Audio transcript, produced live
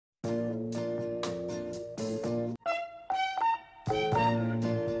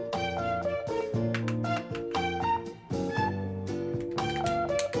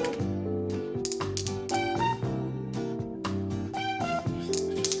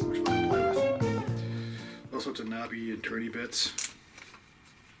all sorts of knobby and turny bits.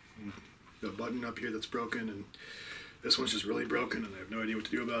 The button up here that's broken, and this one's just really broken, and I have no idea what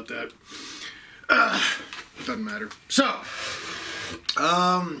to do about that. Doesn't matter. So,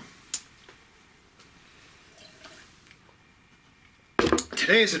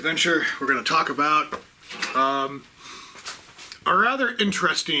 today's adventure, we're going to talk about a rather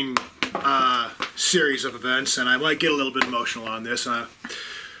interesting series of events, and I might get a little bit emotional on this. I'm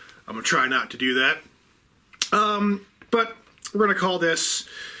going to try not to do that. But we're going to call this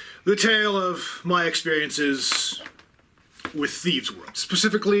the tale of my experiences with Thieves World,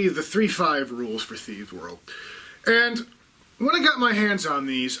 specifically the 3-5 rules for Thieves World. And when I got my hands on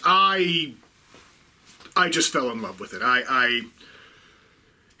these, I just fell in love with it. I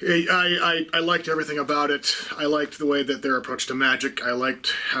liked everything about it. I liked the way that their approach to magic. I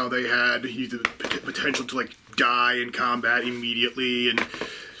liked how they had the potential to like die in combat immediately and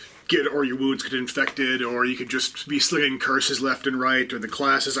or your wounds get infected, or you could just be slinging curses left and right, or the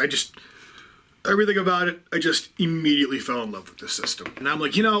classes. Everything about it, I just immediately fell in love with this system. And I'm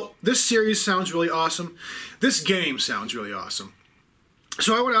like, you know, this series sounds really awesome. This game sounds really awesome.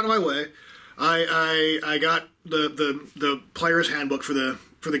 So I went out of my way. I got the player's handbook for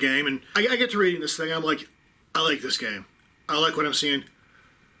the game, and I get to reading this thing. I'm like, I like this game. I like what I'm seeing.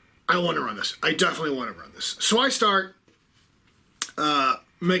 I want to run this. I definitely want to run this. So I start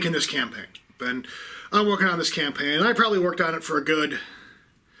making this campaign. And I'm working on this campaign. And I probably worked on it for a good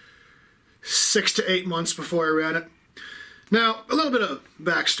 6 to 8 months before I ran it. Now, a little bit of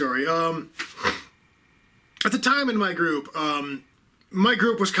backstory. At the time in my group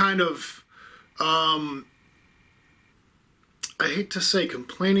was kind of, I hate to say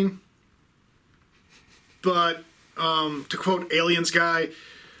complaining, but to quote Aliens guy,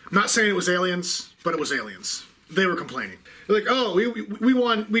 I'm not saying it was aliens, but it was aliens. They were complaining. They're like, oh, we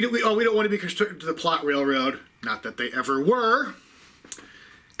don't want to be constricted to the plot railroad. Not that they ever were,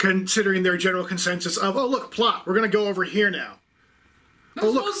 considering their general consensus of, oh look, plot, we're gonna go over here now.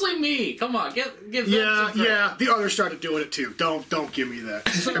 That's mostly me. Come on, give yeah, yeah. The others started doing it too. Don't give me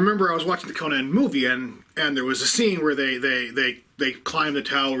that. I remember I was watching the Conan movie, and there was a scene where they climb the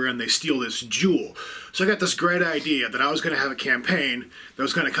tower and they steal this jewel. So I got this great idea that I was gonna have a campaign that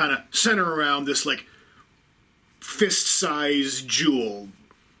was gonna kind of center around this like fist-sized jewel.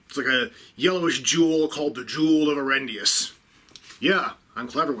 It's like a yellowish jewel called the Jewel of Arendius. Yeah, I'm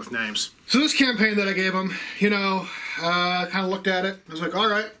clever with names. So this campaign that I gave him, you know, kind of looked at it. I was like, all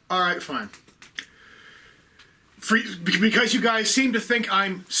right, fine. Because you guys seem to think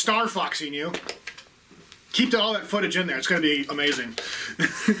I'm Star Foxing you, keep all that footage in there. It's going to be amazing.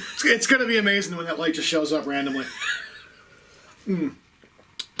 It's going to be amazing when that light just shows up randomly.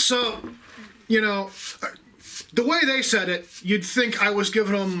 So, you know, the way they said it, you'd think I was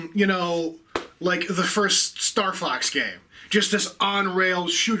giving them, you know, like the first Star Fox game. Just this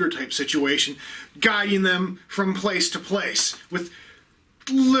on-rails shooter type situation, guiding them from place to place with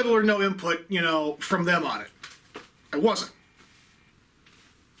little or no input, you know, from them on it. I wasn't.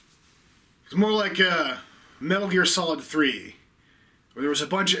 It's more like Metal Gear Solid 3, where there was a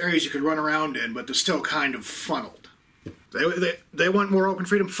bunch of areas you could run around in, but they're still kind of funneled. They want more open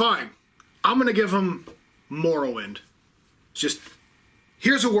freedom. Fine. I'm going to give them Morrowind. It's just,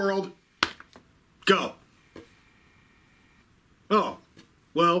 here's a world, go. Oh,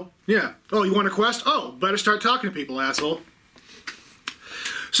 well, yeah. Oh, you want a quest? Oh, better start talking to people, asshole.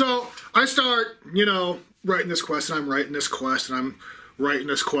 So I start, you know, writing this quest, and I'm writing this quest, and I'm writing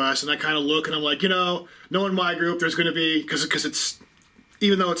this quest, and I kind of look, and I'm like, you know, knowing my group, there's going to be, because it's,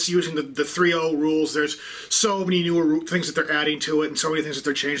 even though it's using the 3.0 rules, there's so many newer things that they're adding to it, and so many things that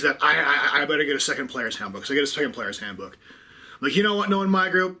they're changing that I better get a second player's handbook. So I get a second player's handbook. I'm like, you know what, knowing my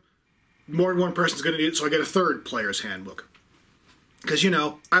group, more than one person's going to need it, so I get a third player's handbook. Because, you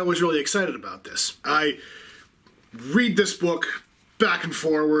know, I was really excited about this. I read this book back and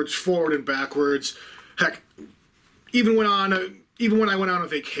forwards, forward and backwards. Heck, even when I went on a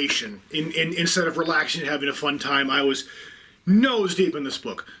vacation, instead of relaxing and having a fun time, I was nose deep in this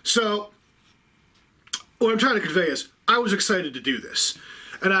book. So, what I'm trying to convey is, I was excited to do this.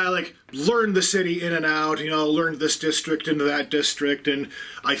 And I, like, learned the city in and out, you know, learned this district into that district, and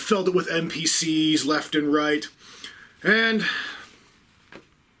I filled it with NPCs left and right. And,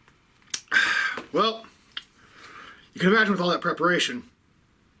 well, you can imagine with all that preparation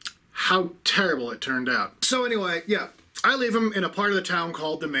how terrible it turned out. So anyway, yeah, I leave them in a part of the town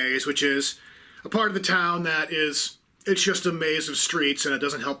called the Maze, which is a part of the town that is, it's just a maze of streets, and it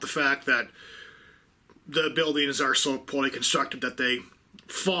doesn't help the fact that the buildings are so poorly constructed that they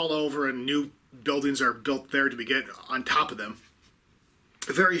fall over and new buildings are built there to get on top of them.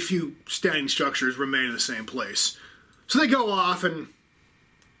 very few standing structures remain in the same place. So they go off and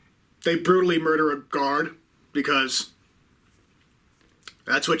they brutally murder a guard because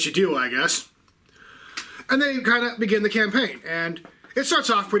that's what you do, I guess. And they kind of begin the campaign. And it starts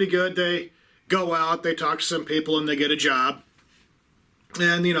off pretty good. They go out, they talk to some people, and they get a job.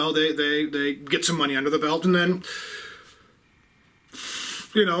 And, you know, they get some money under the belt. And then,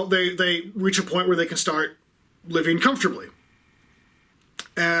 you know, they reach a point where they can start living comfortably.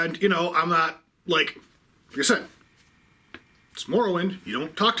 And, you know, I'm not, like I said, it's Morrowind. You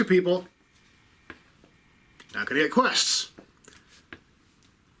don't talk to people. Not going to get quests.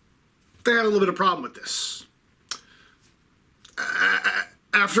 They had a little bit of problem with this.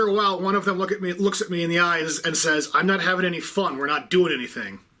 After a while, one of them looks at me in the eyes and says, "I'm not having any fun. We're not doing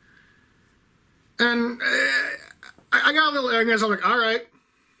anything." And I got a little angry. So I'm like, all right.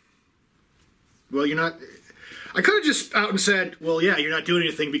 Well, you're not... I could have just out and said, well, yeah, you're not doing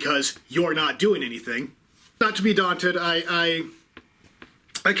anything because you're not doing anything. Not to be daunted, I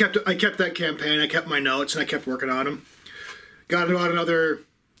kept that campaign, I kept my notes, and I kept working on them. Got about another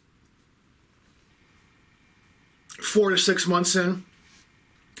 4 to 6 months in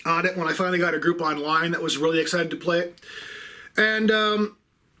on it when I finally got a group online that was really excited to play it. And,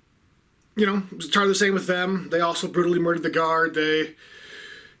 you know, it was entirely the same with them. They also brutally murdered the guard. They,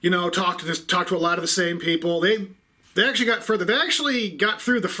 you know, talked to a lot of the same people. They actually got further. They actually got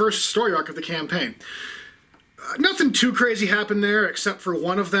through the first story arc of the campaign. Nothing too crazy happened there, except for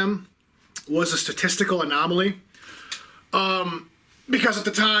one of them was a statistical anomaly. Because at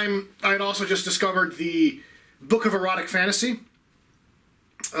the time, I had also just discovered the Book of Erotic Fantasy,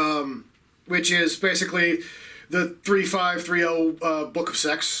 which is basically the 3530 Book of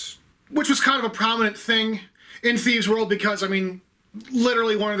Sex, which was kind of a prominent thing in Thieves' World because, I mean,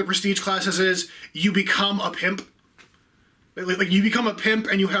 literally one of the prestige classes is you become a pimp. Like, you become a pimp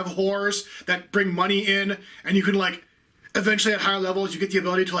and you have whores that bring money in, and you can, like, eventually at higher levels, you get the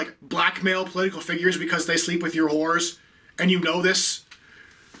ability to, like, blackmail political figures because they sleep with your whores, and you know this.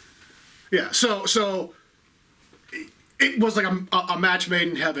 Yeah, so it was like a match made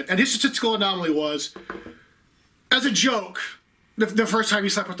in heaven. And his statistical anomaly was, as a joke, the first time he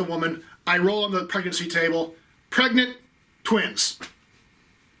slept with a woman, I roll on the pregnancy table, pregnant, twins.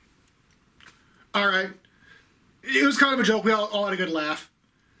 All right. It was kind of a joke. We all had a good laugh.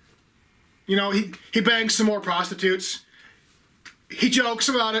 You know, he bangs some more prostitutes. He jokes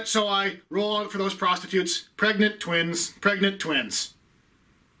about it, so I roll on for those prostitutes. Pregnant twins. Pregnant twins.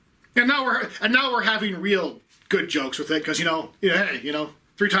 And now we're having real good jokes with it because, you know, hey, you know,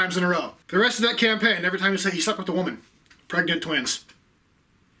 3 times in a row. The rest of that campaign, every time he said he slept with a woman, pregnant twins.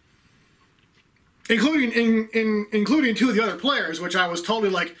 Including 2 of the other players, which I was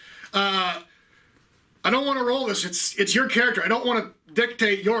totally like, I don't want to roll this. It's your character. I don't want to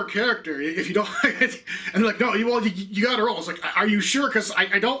dictate your character. If you don't, and they're like, no, you got to roll. It's like, are you sure? Because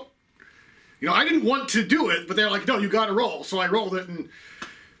I don't, you know, I didn't want to do it, but they're like, no, you got to roll. So I rolled it, and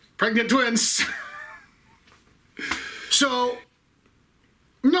pregnant twins. So,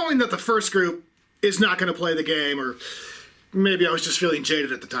 knowing that the first group is not going to play the game, or maybe I was just feeling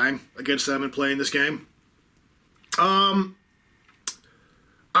jaded at the time against them and playing this game. I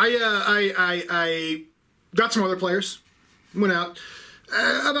got some other players, went out.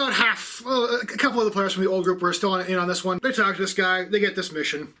 About half, a couple of the players from the old group were still in on this one. They talk to this guy, they get this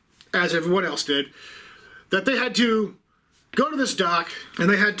mission, as everyone else did, that they had to go to this dock, and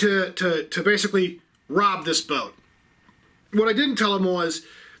they had to basically rob this boat. What I didn't tell him was,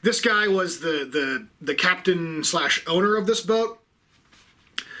 this guy was the captain / owner of this boat.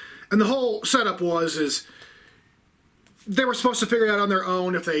 And the whole setup is they were supposed to figure it out on their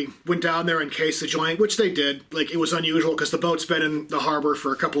own if they went down there and cased the joint, which they did. Like, it was unusual because the boat's been in the harbor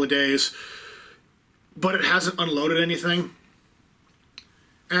for a couple of days, but it hasn't unloaded anything.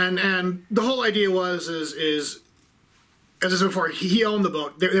 And the whole idea was, as I said before, he owned the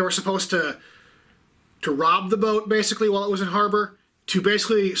boat. They were supposed to rob the boat, basically, while it was in harbor, so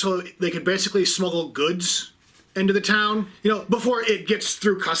they could basically smuggle goods into the town. You know, before it gets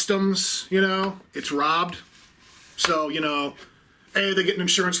through customs, you know, it's robbed. So, you know, A, they get an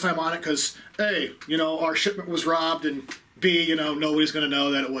insurance claim on it because, A, you know, our shipment was robbed, and B, you know, nobody's going to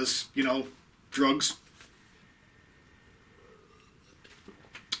know that it was, you know, drugs.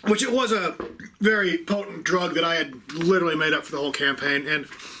 Which it was a very potent drug that I had literally made up for the whole campaign. And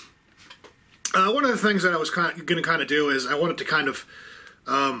one of the things that I was going to kind of do is I wanted to kind of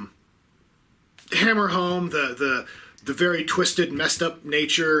hammer home the very twisted, messed up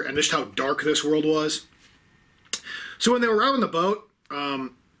nature and just how dark this world was. So when they were robbing the boat, I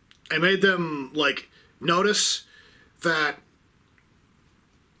made them, like, notice that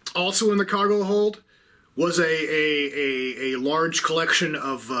Also in the cargo hold was a large collection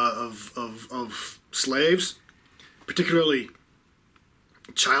of slaves, particularly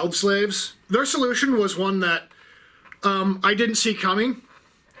child slaves. Their solution was one that I didn't see coming.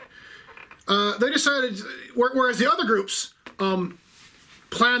 They decided, whereas the other groups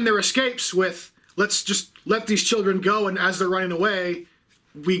planned their escapes with, let's just let these children go, and as they're running away,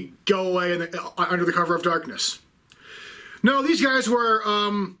 we go away under the cover of darkness. No, these guys were,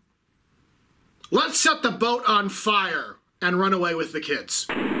 let's set the boat on fire and run away with the kids.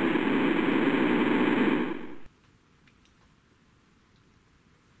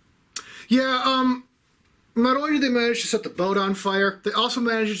 Yeah, not only did they manage to set the boat on fire, they also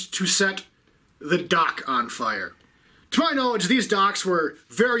managed to set the dock on fire. To my knowledge, these docks were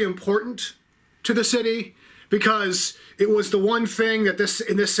very important to the city because it was the one thing that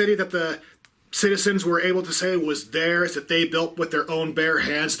in this city that the citizens were able to say was theirs, that they built with their own bare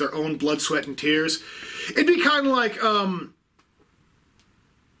hands, their own blood, sweat, and tears. It'd be kind of like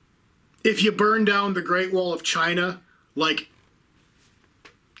if you burned down the Great Wall of China, like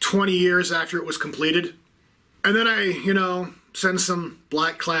 20 years after it was completed. And then I, send some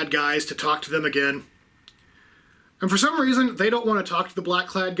black-clad guys to talk to them again. And for some reason, they don't want to talk to the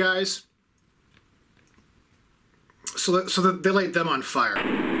black-clad guys. So that they light them on fire.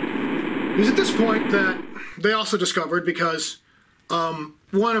 It was at this point that they also discovered, because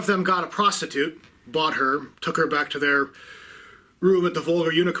one of them got a prostitute, bought her, took her back to their room at the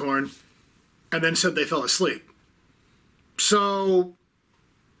Vulgar Unicorn, and then said they fell asleep. So,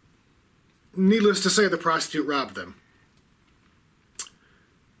 needless to say, the prostitute robbed them.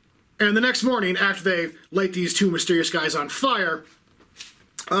 And the next morning, after they light these two mysterious guys on fire,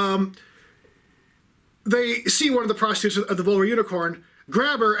 they see one of the prostitutes of the Vulgar Unicorn,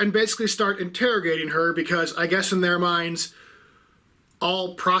 grab her, and basically start interrogating her, because I guess in their minds,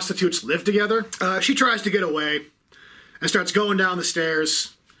 all prostitutes live together. She tries to get away and starts going down the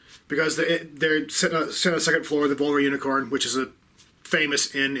stairs, because they're sitting on the second floor of the Vulgar Unicorn, which is a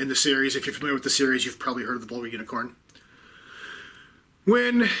famous inn in the series. If you're familiar with the series, you've probably heard of the Vulgar Unicorn.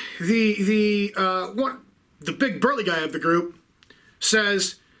 When the big burly guy of the group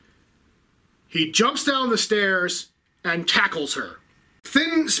says he jumps down the stairs and tackles her.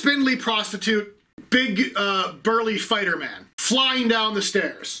 Thin, spindly prostitute, big, burly fighter man, flying down the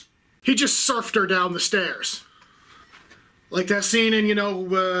stairs. He just surfed her down the stairs. Like that scene in,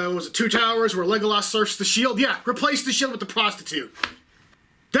 was it Two Towers, where Legolas surfs the shield? Yeah, replace the shield with the prostitute.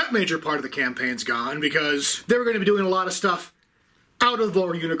 That major part of the campaign's gone, because they were going to be doing a lot of stuff out of the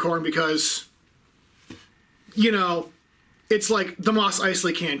Vulgar Unicorn, because, it's like the Mos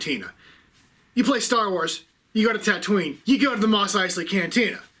Eisley Cantina. You play Star Wars, you go to Tatooine, you go to the Mos Eisley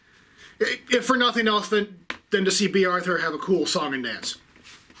Cantina. If for nothing else than to see B. Arthur have a cool song and dance.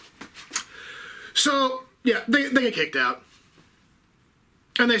 So, yeah, they get kicked out.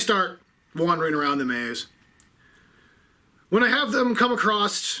 And they start wandering around the maze. When I have them come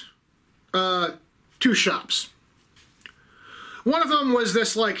across two shops. One of them was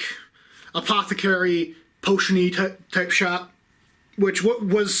this, apothecary, potion-y type shop, which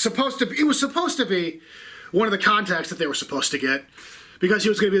was supposed to be one of the contacts that they were supposed to get, because he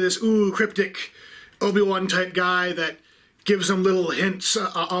was going to be this cryptic Obi-Wan type guy that gives them little hints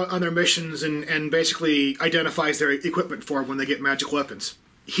on their missions and basically identifies their equipment for them when they get magic weapons.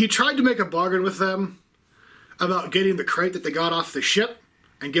 He tried to make a bargain with them about getting the crate that they got off the ship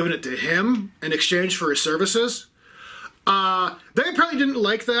and giving it to him in exchange for his services. They apparently didn't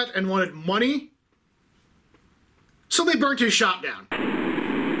like that and wanted money, so they burnt his shop down.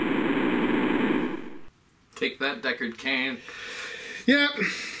 Take that, Deckard Cain. Yeah,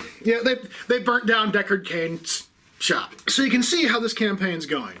 they burnt down Deckard Cain's shop. So you can see how this campaign's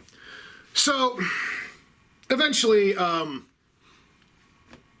going. So, eventually,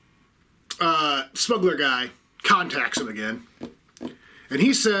 smuggler guy contacts him again, and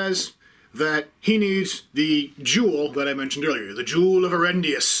he says that he needs the jewel that I mentioned earlier, the Jewel of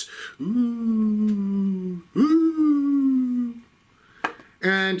Arendius. Ooh, ooh.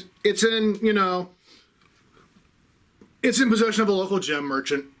 And it's in, it's in possession of a local gem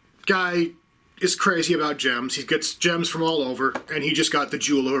merchant. Guy is crazy about gems. He gets gems from all over, and he just got the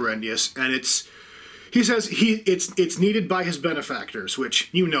Jewel of Arendius, and he says it's needed by his benefactors,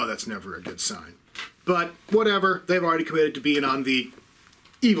 which that's never a good sign. But whatever, they've already committed to being on the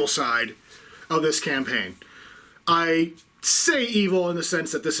evil side of this campaign. I say evil in the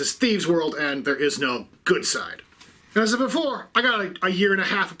sense that this is Thieves' World and there is no good side. And as I said before, I got a year and a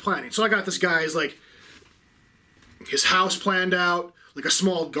half of planning. So I got this guy's his house planned out, like a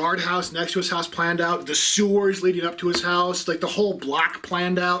small guardhouse next to his house planned out, the sewers leading up to his house, like the whole block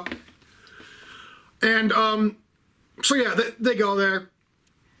planned out. And so yeah, they go there.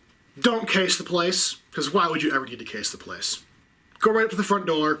 Don't case the place, because why would you ever need to case the place? Go right up to the front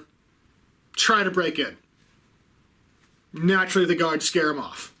door, try to break in. Naturally, the guards scare him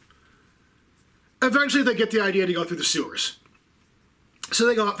off. Eventually, they get the idea to go through the sewers. So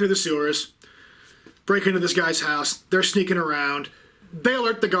they go up through the sewers, break into this guy's house. They're sneaking around. They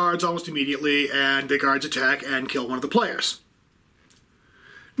alert the guards almost immediately, and the guards attack and kill one of the players.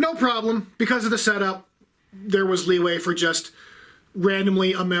 No problem. Because of the setup, there was leeway for just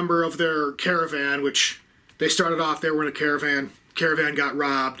randomly a member of their caravan, which they started off, they were in a caravan. Caravan got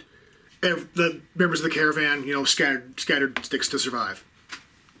robbed. The members of the caravan, you know, scattered sticks to survive.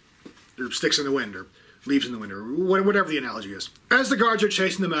 Or sticks in the wind, or leaves in the wind, or whatever the analogy is. As the guards are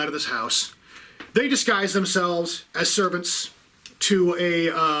chasing them out of this house, they disguise themselves as servants to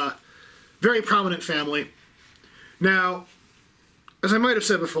a very prominent family. Now, as I might have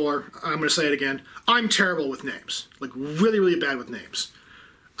said before, I'm going to say it again, I'm terrible with names. Like, really, really bad with names.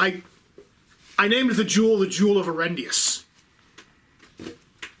 I named the Jewel of Arendius.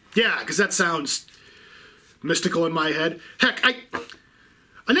 Yeah, because that sounds mystical in my head. Heck, I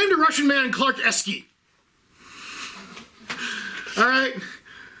named a Russian man Clark Esky. All right?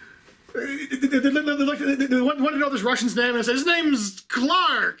 They want to know this Russian's name, and I said, his name's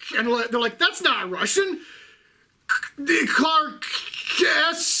Clark. And they're like, that's not Russian. Clark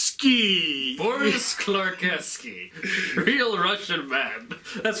Esky. Boris Clarkesky. Real Russian man.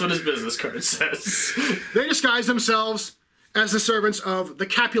 That's what his business card says. They disguise themselves as the servants of the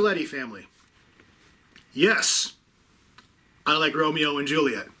Capuletti family. Yes, I like Romeo and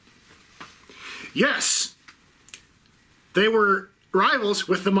Juliet. Yes, they were rivals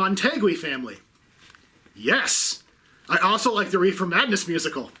with the Montague family. Yes, I also like the Reefer Madness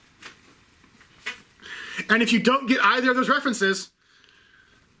musical. And if you don't get either of those references,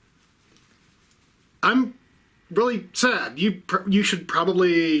 I'm really sad. You should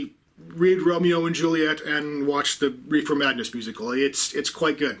probably read Romeo and Juliet and watch the Reefer Madness musical. It's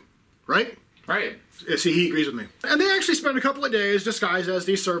quite good, right? Right. See, he agrees with me. And they actually spend a couple of days disguised as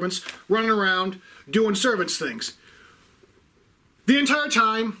these servants, running around doing servants things. The entire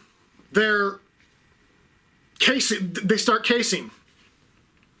time, they start casing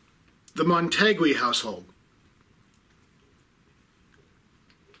the Montague household.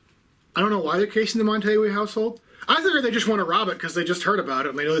 I don't know why they're casing the Montague household. I figured they just want to rob it because they just heard about it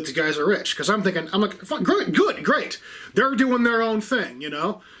and they know that these guys are rich. Because I'm like, good, great. They're doing their own thing, you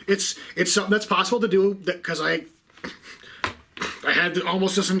know? It's something that's possible to do because I had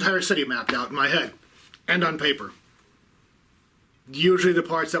almost this entire city mapped out in my head and on paper. Usually the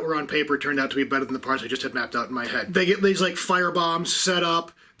parts that were on paper turned out to be better than the parts I just had mapped out in my head. They get these like fire bombs set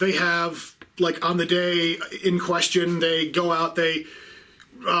up. They have, like, on the day in question, they go out, they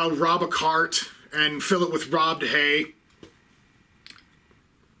rob a cart and fill it with robbed hay,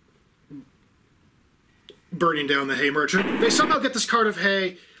 burning down the hay merchant. They somehow get this cart of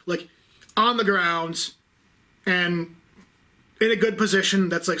hay, like, on the grounds and in a good position.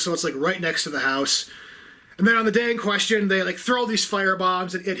 That's like, so it's like right next to the house. And then on the day in question, they like throw these fire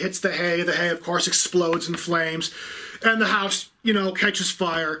bombs and it hits the hay. The hay, of course, explodes in flames. And the house, you know, catches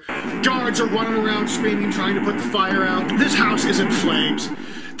fire. Guards are running around screaming, trying to put the fire out. This house is in flames.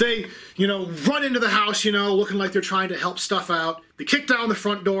 They, you know, run into the house, you know, looking like they're trying to help stuff out. They kick down the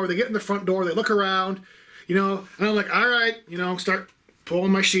front door. They get in the front door. They look around, you know, and I'm like, all right, you know, start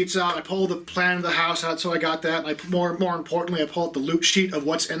pulling my sheets out. I pull the plan of the house out, so I got that. And more importantly, I pull out the loot sheet of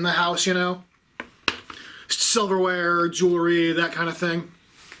what's in the house, you know. Silverware, jewelry, that kind of thing.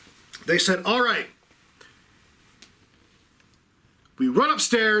 They said, all right. We run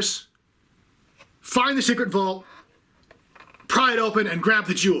upstairs, find the secret vault, pry it open, and grab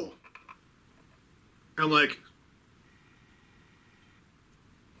the jewel. And I'm like,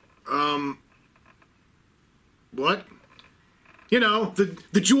 what? You know,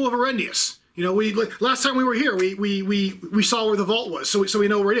 the Jewel of Arendius. You know, last time we were here, we saw where the vault was, so we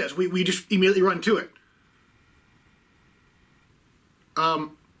know where it is. We just immediately run to it.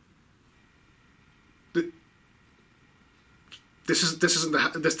 This isn't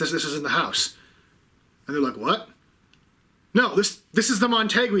the house. And they're like, what? No, this is the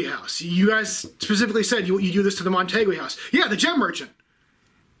Montague house. You guys specifically said you do this to the Montague house. Yeah, the gem merchant.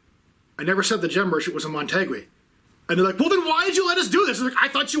 I never said the gem merchant was a Montague. And they're like, well, then why did you let us do this? I'm like, I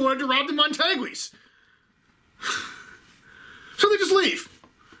thought you wanted to rob the Montagues. So they just leave.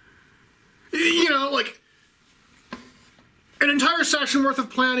 You know, like, an entire session worth of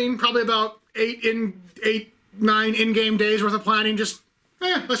planning, probably about 8 9 in-game days worth of planning, just,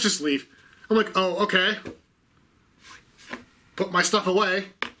 let's just leave. I'm like, oh, okay. Put my stuff away.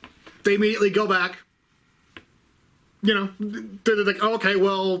 They immediately go back. You know, they're like, oh, okay,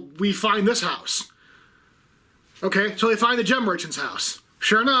 well, we find this house. Okay, so they find the gem merchant's house.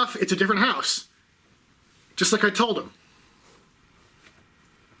 Sure enough, it's a different house. Just like I told them.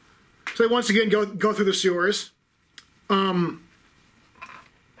 So they once again go through the sewers. And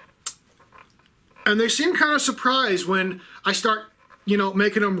they seem kind of surprised when I start, you know,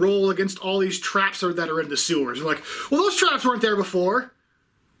 making them roll against all these traps that are in the sewers. They're like, well, those traps weren't there before.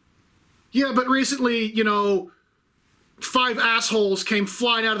 Yeah, but recently, you know, 5 assholes came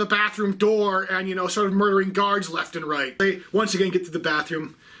flying out of the bathroom door and, you know, started murdering guards left and right. They once again get to the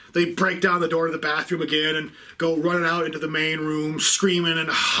bathroom. They break down the door to the bathroom again and go running out into the main room, screaming and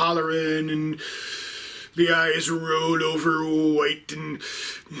hollering, and the eyes roll over white, and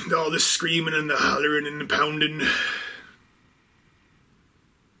all the screaming and the hollering and the pounding.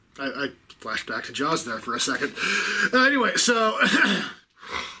 I flashed back to Jaws there for a second. Anyway, so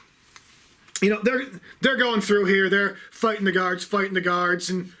you know, they're going through here. They're fighting the guards,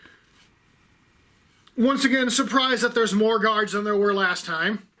 and once again, surprised that there's more guards than there were last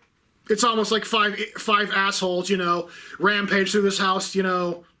time. It's almost like five assholes, you know, rampage through this house, you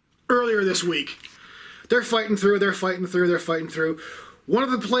know, earlier this week. They're fighting through. One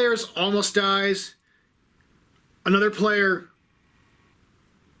of the players almost dies. Another player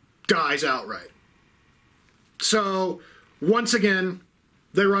dies outright. So, once again,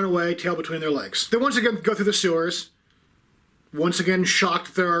 they run away, tail between their legs. They once again go through the sewers. Once again,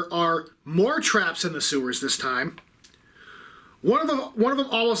 shocked there are more traps in the sewers this time. One of them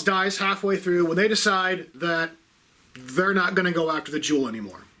almost dies halfway through when they decide that they're not going to go after the jewel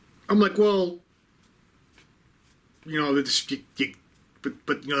anymore. I'm like, well, you know,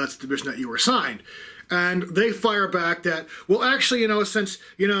 but you know, that's the mission that you were assigned. And they fire back that, well, actually, you know, since,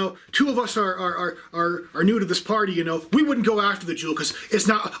 you know, 2 of us are new to this party, you know, we wouldn't go after the jewel because it's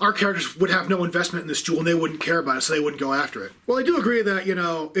not, our characters would have no investment in this jewel and they wouldn't care about it, so they wouldn't go after it. Well, I do agree that, you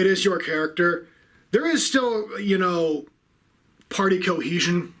know, it is your character. There is still, you know, party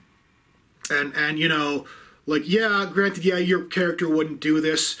cohesion, and you know, like, yeah, granted, yeah, your character wouldn't do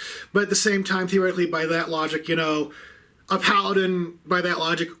this, but at the same time, theoretically, by that logic, you know, a paladin, by that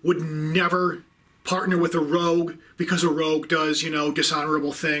logic, would never partner with a rogue because a rogue does, you know,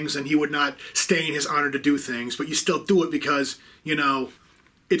 dishonorable things, and he would not stain his honor to do things, but you still do it because, you know,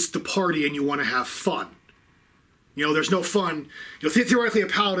 it's the party and you want to have fun. You know, there's no fun. You know, theoretically, a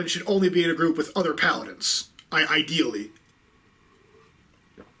paladin should only be in a group with other paladins, ideally.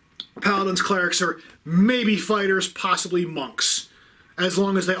 Paladins, clerics, or maybe fighters, possibly monks, as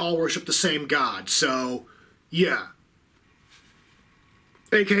long as they all worship the same god. So, yeah.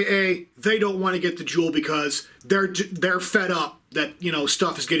 AKA, they don't want to get the jewel because they're fed up that, you know,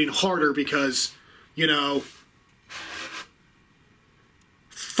 stuff is getting harder because, you know,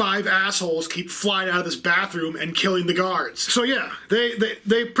 5 assholes keep flying out of this bathroom and killing the guards. So yeah,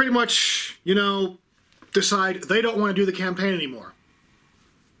 they pretty much, you know, decide they don't want to do the campaign anymore.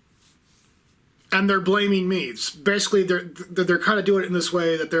 And they're blaming me. It's basically, they're kind of doing it in this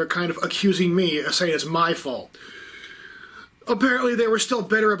way that they're kind of accusing me, saying it's my fault. Apparently, they were still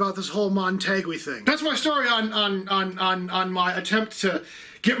bitter about this whole Montague thing. That's my story on my attempt to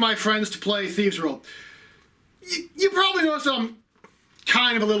get my friends to play Thieves World. You probably noticed that I'm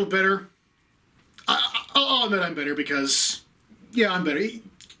kind of a little bitter. I'll admit I'm bitter because, yeah, I'm bitter.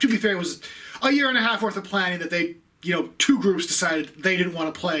 To be fair, it was a 1.5 years worth of planning that they, you know, 2 groups decided they didn't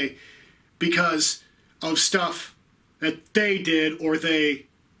want to play because of stuff that they did or they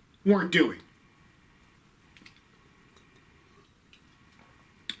weren't doing.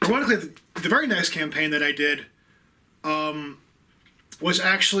 Ironically, the very next campaign that I did was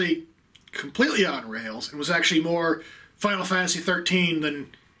actually completely on rails. It was actually more Final Fantasy 13 than,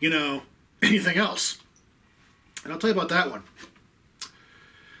 you know, anything else. And I'll tell you about that one.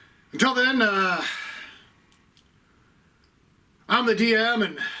 Until then, I'm the DM,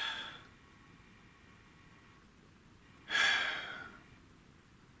 and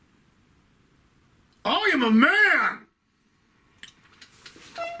I am a man!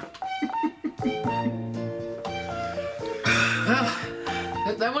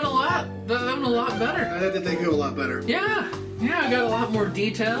 That went a lot. That went a lot better. They go a lot better. Yeah, I got a lot more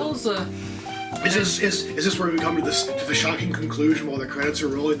details. Is this where we come to the shocking conclusion while the credits are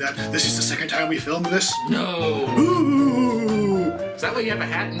rolling that this is the second time we filmed this? No. Ooh. Is that why you have a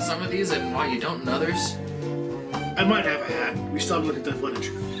hat in some of these and why you don't in others? I might have a hat. We still haven't looked at that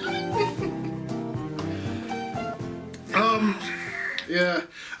footage. Yeah.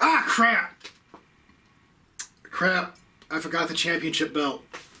 Ah, crap. Crap. I forgot the championship belt.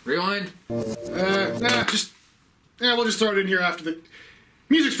 Rewind. We'll just throw it in here after the...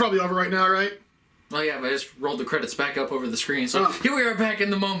 Music's probably over right now, right? Oh yeah, but I just rolled the credits back up over the screen, so here we are back in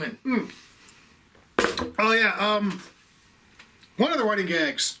the moment. Oh yeah, one of the running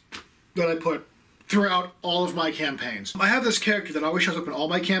gags that I put throughout all of my campaigns. I have this character that always shows up in all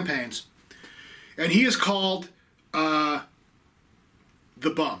my campaigns, and he is called the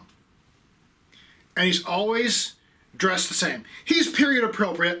Bum. And he's always dressed the same. He's period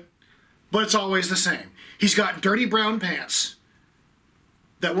appropriate, but it's always the same. He's got dirty brown pants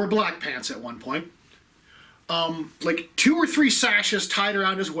that were black pants at one point. Like 2 or 3 sashes tied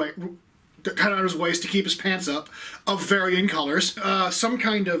around his waist to keep his pants up, of varying colors. Some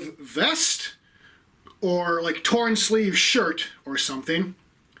kind of vest or like torn sleeve shirt or something,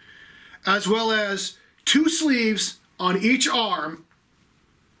 as well as 2 sleeves on each arm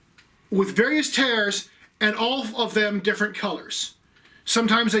with various tears, and all of them different colors.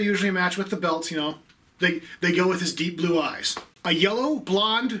 Sometimes they usually match with the belts, you know. They go with his deep blue eyes. A yellow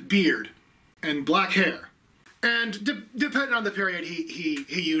blonde beard and black hair. And depending on the period, he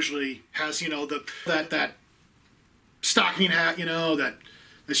usually has, you know, that stocking hat, you know,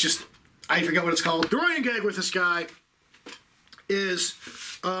 it's just, I forget what it's called. The running gag with this guy is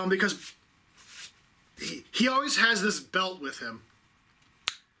because he always has this belt with him.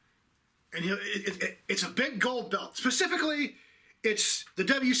 And it's a big gold belt. Specifically, it's the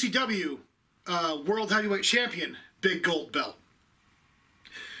WCW World Heavyweight Champion big gold belt.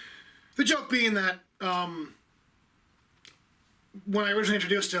 The joke being that when I originally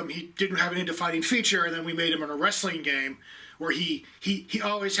introduced him, he didn't have any defining feature, and then we made him in a wrestling game where he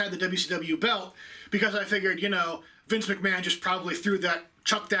always had the WCW belt, because I figured, you know, Vince McMahon just probably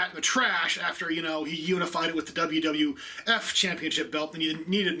chucked that in the trash after, you know, he unified it with the WWF Championship belt, and he didn't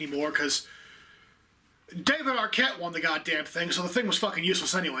need it anymore because David Arquette won the goddamn thing, so the thing was fucking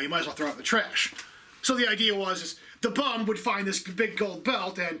useless anyway. You might as well throw it in the trash. So the idea was the Bum would find this big gold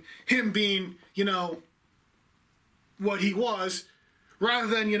belt, and him being, you know, what he was, rather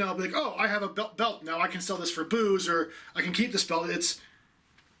than, you know, be like, oh, I have a belt now, I can sell this for booze, or I can keep this belt. It's,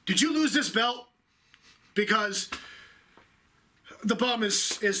 did you lose this belt? Because the Bum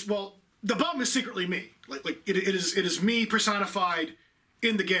is the Bum is secretly me. Like it is me personified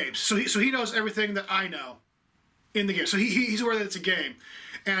in the games. So he knows everything that I know in the game. So he's aware that it's a game.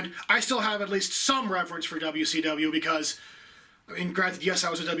 And I still have at least some reverence for WCW because, I mean, granted, yes, I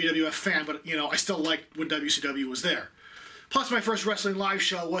was a WWF fan, but, you know, I still liked when WCW was there. Plus, my first wrestling live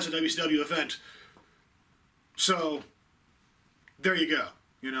show was a WCW event. So, there you go.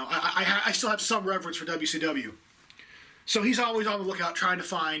 You know, I still have some reverence for WCW. So he's always on the lookout trying to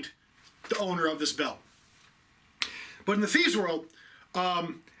find the owner of this belt. But in the Thieves world,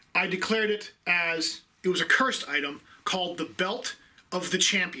 I declared it as, it was a cursed item called the Belt of the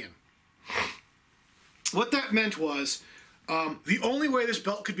Champion. What that meant was, the only way this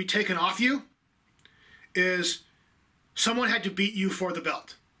belt could be taken off you is someone had to beat you for the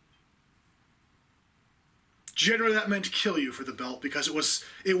belt. Generally, that meant kill you for the belt because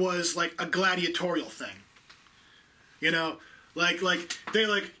it was like a gladiatorial thing. You know, like they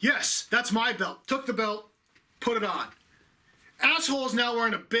yes, that's my belt. Took the belt, put it on. Asshole's now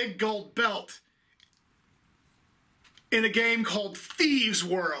wearing a big gold belt in a game called Thieves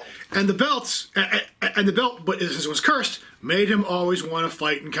World. And the belt, but as it was cursed, made him always want to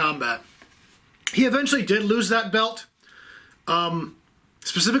fight in combat. He eventually did lose that belt,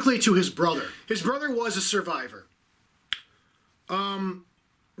 specifically to his brother. His brother was a survivor.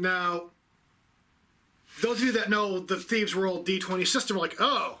 Now, those of you that know the Thieves World D20 system are like,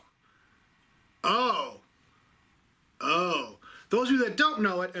 oh. Those of you that don't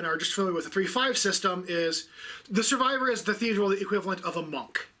know it and are just familiar with the 3-5 system is the survivor is the Thieves World equivalent of a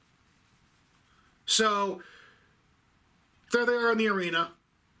monk. So there they are in the arena,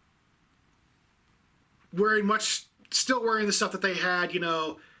 still wearing the stuff that they had, you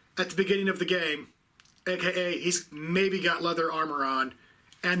know, at the beginning of the game, aka he's maybe got leather armor on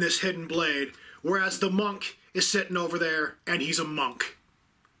and this hidden blade, whereas the monk is sitting over there and he's a monk.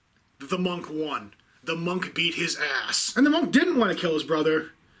 The monk won. The monk beat his ass. And the monk didn't want to kill his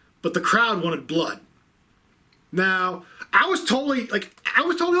brother, but the crowd wanted blood. Now, I was totally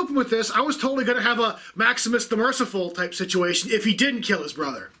open with this. I was totally going to have a Maximus the Merciful type situation if he didn't kill his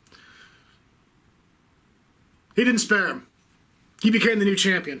brother. He didn't spare him. He became the new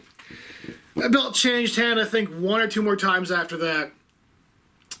champion. That belt changed hand, I think, 1 or 2 more times after that.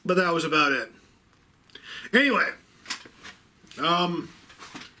 But that was about it. Anyway.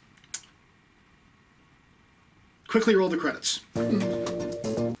 Quickly roll the credits.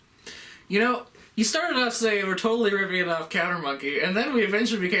 You know, You started off saying we're totally ripping it off Counter Monkey, and then we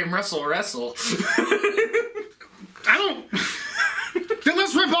eventually became Wrestle Wrestle. I don't... Then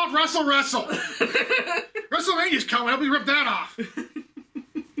let's rip off Wrestle Wrestle. WrestleMania's coming. Help me rip that off.